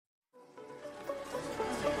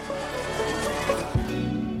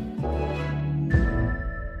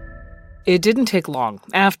It didn't take long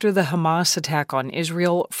after the Hamas attack on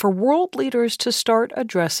Israel for world leaders to start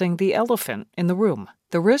addressing the elephant in the room,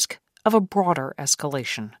 the risk of a broader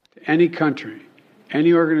escalation. Any country,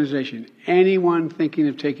 any organization, anyone thinking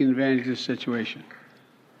of taking advantage of this situation,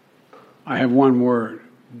 I have one word: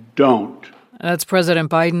 don't. That's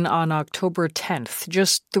President Biden on October 10th,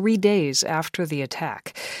 just 3 days after the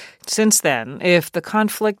attack. Since then, if the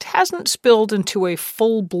conflict hasn't spilled into a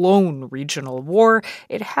full-blown regional war,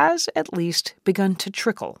 it has at least begun to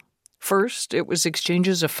trickle. First, it was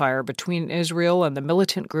exchanges of fire between Israel and the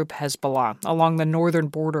militant group Hezbollah along the northern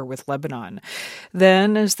border with Lebanon.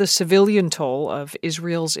 Then, as the civilian toll of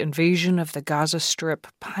Israel's invasion of the Gaza Strip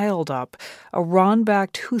piled up,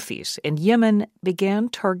 Iran-backed Houthis in Yemen began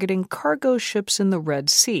targeting cargo ships in the Red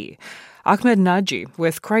Sea. Ahmed Naji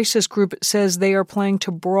with Crisis Group says they are playing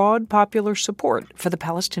to broad popular support for the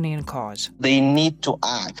Palestinian cause. They need to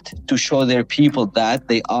act to show their people that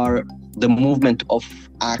they are the movement of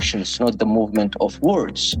actions, not the movement of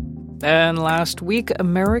words. Then last week,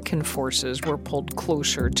 American forces were pulled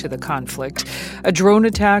closer to the conflict. A drone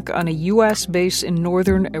attack on a U.S. base in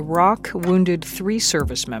northern Iraq wounded 3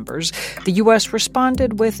 service members. The U.S.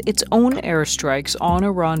 responded with its own airstrikes on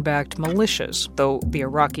Iran-backed militias, though the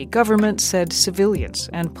Iraqi government said civilians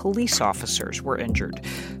and police officers were injured.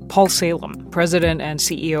 Paul Salem, president and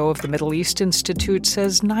CEO of the Middle East Institute,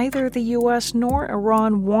 says neither the U.S. nor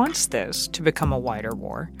Iran wants this to become a wider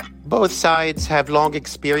war. Both sides have long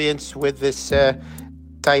experience with this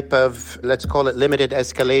type of, let's call it, limited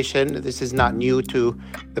escalation. This is not new to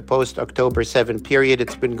the post-October 7 period.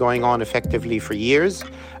 It's been going on effectively for years.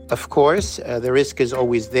 Of course, the risk is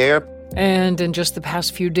always there. And in just the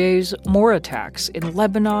past few days, more attacks in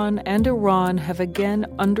Lebanon and Iran have again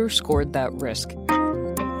underscored that risk.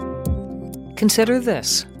 Consider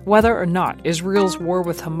this: whether or not Israel's war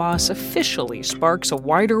with Hamas officially sparks a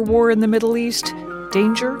wider war in the Middle East,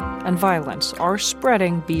 danger and violence are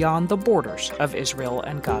spreading beyond the borders of Israel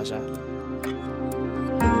and Gaza.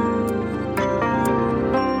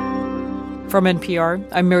 From NPR,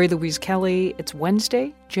 I'm Mary Louise Kelly. It's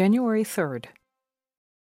Wednesday, January 3rd.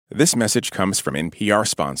 This message comes from NPR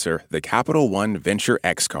sponsor, the Capital One Venture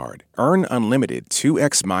X Card. Earn unlimited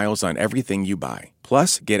 2x miles on everything you buy.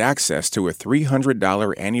 Plus, get access to a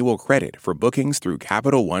 $300 annual credit for bookings through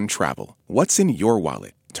Capital One Travel. What's in your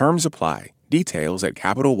wallet? Terms apply. Details at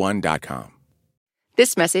CapitalOne.com.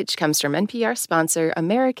 This message comes from NPR sponsor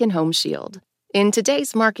American Home Shield. In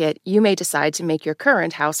today's market, you may decide to make your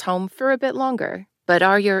current house home for a bit longer. But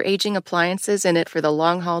are your aging appliances in it for the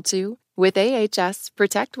long haul too? With AHS,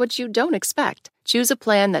 protect what you don't expect. Choose a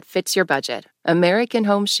plan that fits your budget. American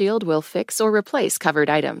Home Shield will fix or replace covered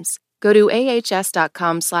items. Go to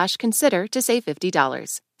ahs.com/consider to save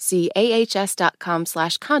 $50. See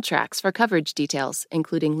ahs.com/contracts for coverage details,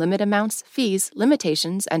 including limit amounts, fees,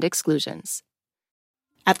 limitations, and exclusions.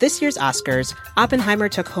 At this year's Oscars, Oppenheimer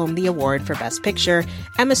took home the award for Best Picture,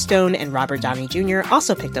 Emma Stone and Robert Downey Jr.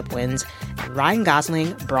 also picked up wins, and Ryan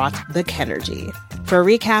Gosling brought the Kenergy. For a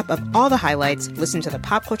recap of all the highlights, listen to the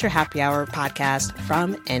Pop Culture Happy Hour podcast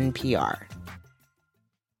from NPR.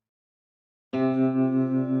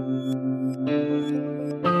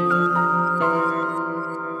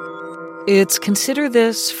 It's Consider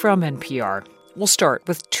This from NPR. We'll start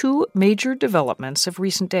with 2 major developments of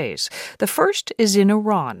recent days. The first is in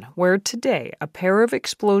Iran, where today a pair of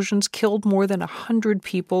explosions killed more than 100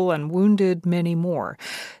 people and wounded many more.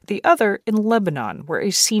 The other in Lebanon, where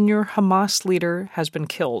a senior Hamas leader has been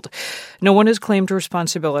killed. No one has claimed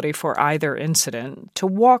responsibility for either incident. To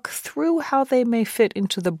walk through how they may fit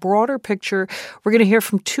into the broader picture, we're going to hear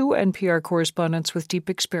from 2 NPR correspondents with deep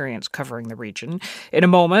experience covering the region. In a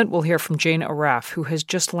moment, we'll hear from Jane Araf, who has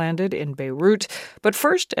just landed in Beirut. But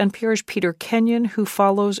first, NPR's Peter Kenyon, who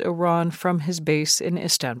follows Iran from his base in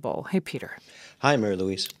Istanbul. Hey, Peter. Hi, Mary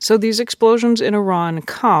Louise. So these explosions in Iran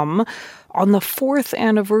come on the 4th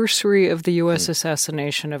anniversary of the U.S.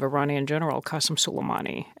 assassination of Iranian General Qasem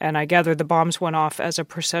Soleimani. And I gather the bombs went off as a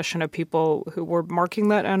procession of people who were marking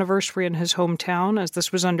that anniversary in his hometown as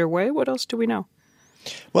this was underway. What else do we know?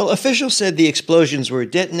 Well, officials said the explosions were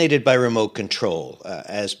detonated by remote control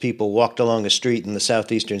as people walked along a street in the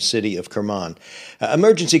southeastern city of Kerman.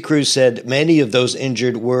 Emergency crews said many of those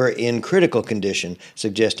injured were in critical condition,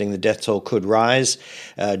 suggesting the death toll could rise.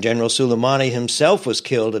 General Soleimani himself was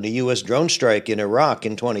killed in a U.S. drone strike in Iraq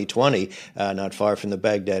in 2020, not far from the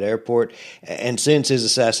Baghdad airport. And since his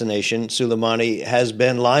assassination, Soleimani has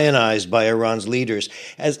been lionized by Iran's leaders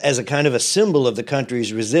as a kind of a symbol of the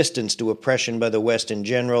country's resistance to oppression by the West West in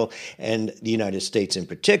general and the United States in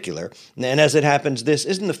particular. And as it happens, this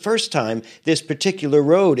isn't the first time this particular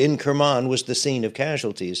road in Kerman was the scene of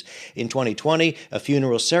casualties. In 2020, a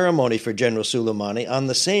funeral ceremony for General Soleimani on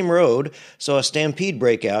the same road saw a stampede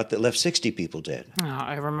break out that left 60 people dead. Oh,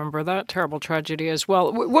 I remember that terrible tragedy as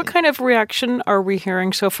well. What kind of reaction are we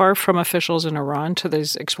hearing so far from officials in Iran to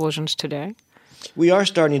these explosions today? We are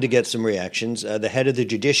starting to get some reactions. The head of the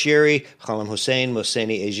judiciary, Khalem Hossein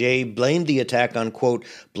Mohseni-Ejei, blamed the attack on, quote,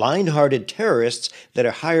 blind-hearted terrorists that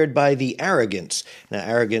are hired by the arrogants. Now,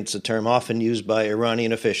 arrogance, a term often used by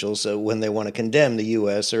Iranian officials when they want to condemn the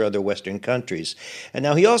U.S. or other Western countries. And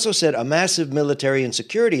now he also said a massive military and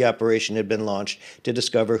security operation had been launched to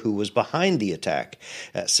discover who was behind the attack.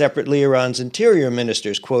 Separately, Iran's interior minister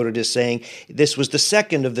is quoted as saying this was the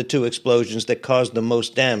second of the two explosions that caused the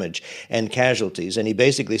most damage and casualties. And he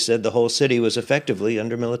basically said the whole city was effectively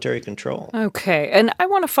under military control. Okay. And I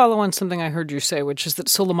want to follow on something I heard you say, which is that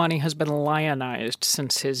Soleimani has been lionized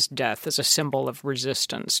since his death as a symbol of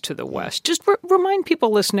resistance to the West. Just remind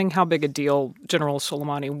people listening how big a deal General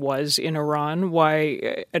Soleimani was in Iran,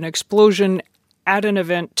 why an explosion at an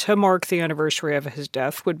event to mark the anniversary of his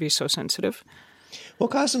death would be so sensitive. Well,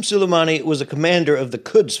 Qasem Soleimani was a commander of the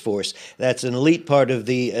Quds Force. That's an elite part of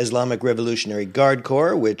the Islamic Revolutionary Guard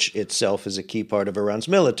Corps, which itself is a key part of Iran's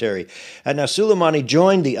military. Now, Soleimani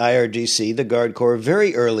joined the IRGC, the Guard Corps,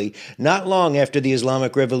 very early, not long after the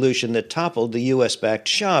Islamic Revolution that toppled the U.S.-backed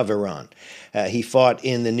Shah of Iran. He fought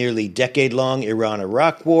in the nearly decade-long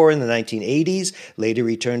Iran-Iraq War in the 1980s. Later,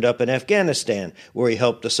 he turned up in Afghanistan, where he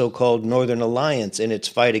helped the so-called Northern Alliance in its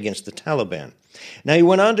fight against the Taliban. Now, he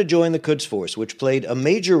went on to join the Quds Force, which played a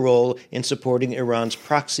major role in supporting Iran's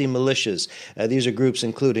proxy militias. These are groups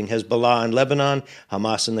including Hezbollah in Lebanon,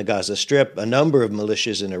 Hamas in the Gaza Strip, a number of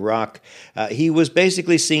militias in Iraq. He was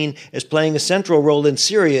basically seen as playing a central role in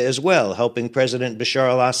Syria as well, helping President Bashar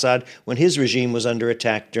al-Assad when his regime was under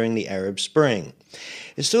attack during the Arab Spring.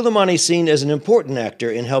 Soleimani is seen as an important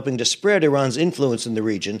actor in helping to spread Iran's influence in the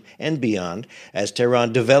region and beyond, as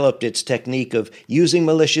Tehran developed its technique of using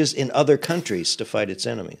militias in other countries to fight its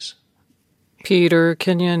enemies. Peter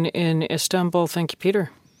Kenyon in Istanbul. Thank you,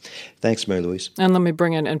 Peter. Thanks, Mary Louise. And let me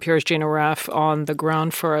bring in NPR's Jane Araf on the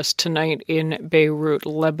ground for us tonight in Beirut,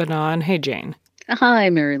 Lebanon. Hey, Jane. Hi,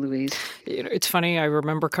 Mary Louise. It's funny, I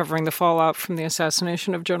remember covering the fallout from the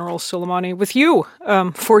assassination of General Soleimani with you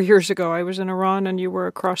 4 years ago. I was in Iran and you were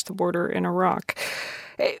across the border in Iraq.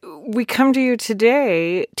 We come to you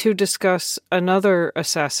today to discuss another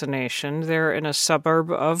assassination there in a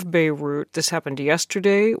suburb of Beirut. This happened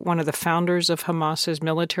yesterday. One of the founders of Hamas's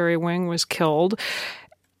military wing was killed.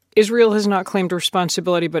 Israel has not claimed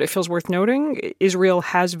responsibility, but it feels worth noting Israel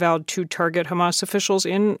has vowed to target Hamas officials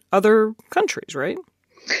in other countries, right?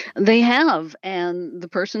 They have, and the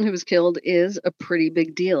person who was killed is a pretty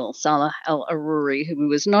big deal, Salah al-Aruri, who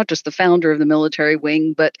was not just the founder of the military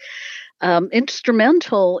wing, but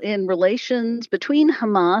instrumental in relations between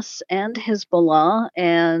Hamas and Hezbollah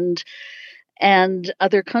and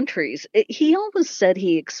other countries. He always said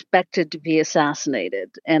he expected to be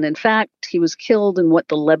assassinated. And in fact, he was killed in what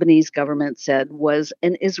the Lebanese government said was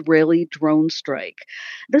an Israeli drone strike.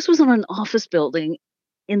 This was on an office building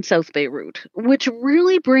in South Beirut, which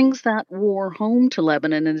really brings that war home to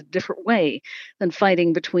Lebanon in a different way than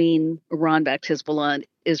fighting between Iran-backed Hezbollah and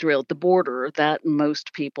Israel at the border that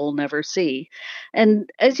most people never see. And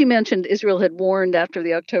as you mentioned, Israel had warned after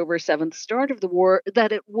the October 7th start of the war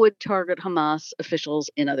that it would target Hamas officials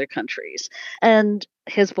in other countries. And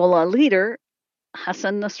Hezbollah leader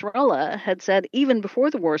Hassan Nasrallah had said even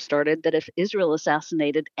before the war started that if Israel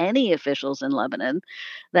assassinated any officials in Lebanon,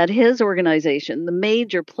 that his organization, the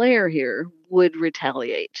major player here, would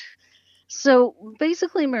retaliate. So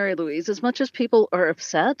basically, Mary Louise, as much as people are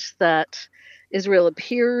upset that Israel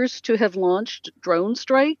appears to have launched drone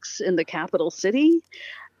strikes in the capital city,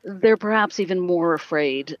 they're perhaps even more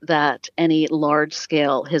afraid that any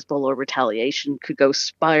large-scale Hezbollah retaliation could go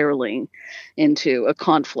spiraling into a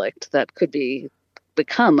conflict that could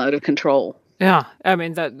become out of control. Yeah, I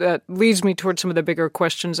mean, that leads me towards some of the bigger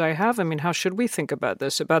questions I have. I mean, how should we think about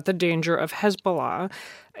this, about the danger of Hezbollah,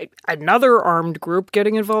 another armed group,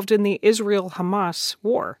 getting involved in the Israel-Hamas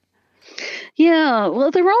war? Yeah, well,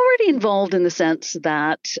 they're already involved in the sense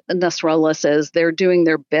that Nasrallah says they're doing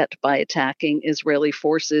their bit by attacking Israeli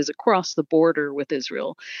forces across the border with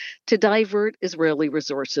Israel to divert Israeli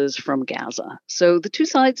resources from Gaza. So the two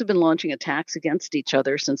sides have been launching attacks against each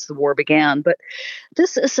other since the war began. But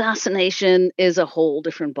this assassination is a whole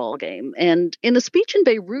different ballgame. And in a speech in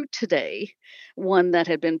Beirut today, one that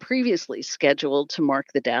had been previously scheduled to mark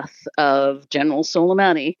the death of General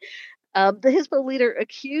Soleimani, The Hezbollah leader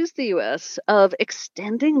accused the U.S. of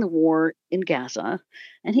extending the war in Gaza,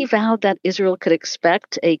 and he vowed that Israel could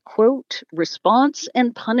expect a, quote, response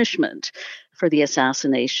and punishment for the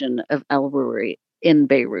assassination of al-Ruri in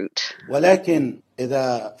Beirut. ولكن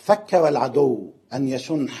إذا فكر العدو أن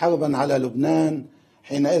يشن حربا على لبنان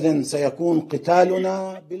حينئذ سيكون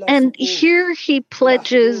قتالنا بلا And here he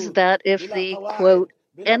pledges that if the, quote,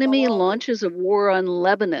 enemy launches a war on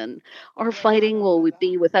Lebanon, our fighting will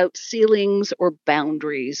be without ceilings or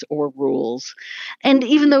boundaries or rules. And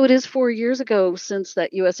even though it is 4 years ago since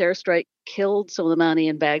that U.S. airstrike killed Soleimani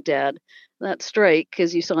in Baghdad, that strike,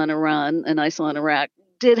 as you saw in Iran and I saw in Iraq,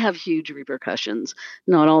 did have huge repercussions,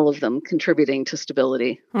 not all of them contributing to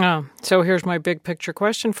stability. Oh, so here's my big picture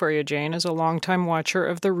question for you, Jane. As a longtime watcher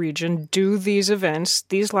of the region, do these events,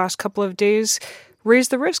 these last couple of days, raise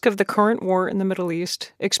the risk of the current war in the Middle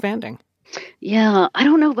East expanding? Yeah, I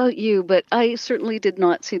don't know about you, but I certainly did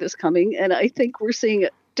not see this coming. And I think we're seeing a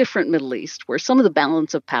different Middle East where some of the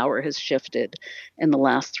balance of power has shifted in the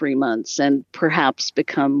last 3 months and perhaps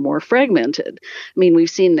become more fragmented. I mean, we've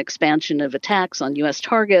seen an expansion of attacks on U.S.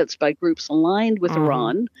 targets by groups aligned with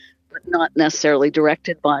Iran, but not necessarily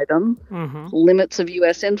directed by them, limits of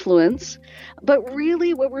U.S. influence. But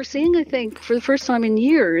really what we're seeing, I think, for the first time in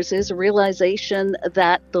years is a realization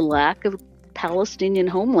that the lack of Palestinian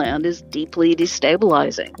homeland is deeply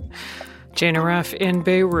destabilizing. Jane Aref in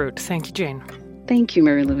Beirut. Thank you, Jane. Thank you,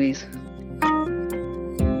 Mary Louise.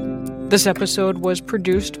 This episode was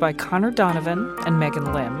produced by Connor Donovan and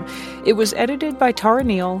Megan Lim. It was edited by Tara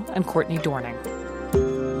Neal and Courtney Dorning.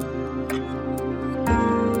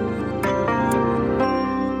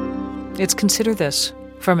 It's Consider This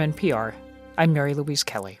from NPR. I'm Mary Louise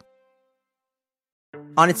Kelly.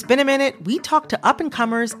 On It's Been a Minute, we talk to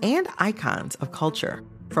up-and-comers and icons of culture.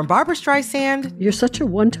 From Barbra Streisand... You're such a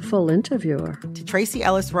wonderful interviewer. ...to Tracy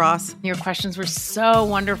Ellis Ross. Your questions were so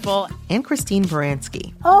wonderful. And Christine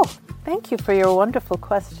Baranski. Oh, thank you for your wonderful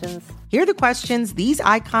questions. Hear the questions these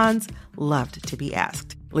icons loved to be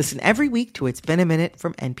asked. Listen every week to It's Been a Minute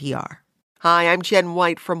from NPR. Hi, I'm Jen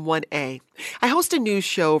White from 1A. I host a news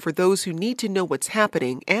show for those who need to know what's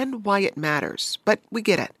happening and why it matters. But we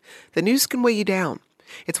get it. The news can weigh you down.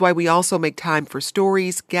 It's why we also make time for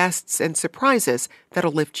stories, guests, and surprises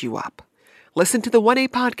that'll lift you up. Listen to the 1A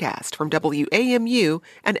podcast from WAMU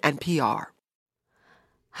and NPR.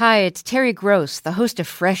 Hi, it's Terry Gross, the host of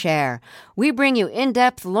Fresh Air. We bring you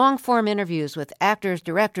in-depth, long-form interviews with actors,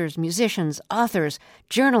 directors, musicians, authors,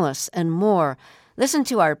 journalists, and more. Listen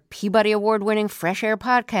to our Peabody Award-winning Fresh Air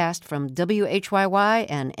podcast from WHYY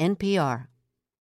and NPR.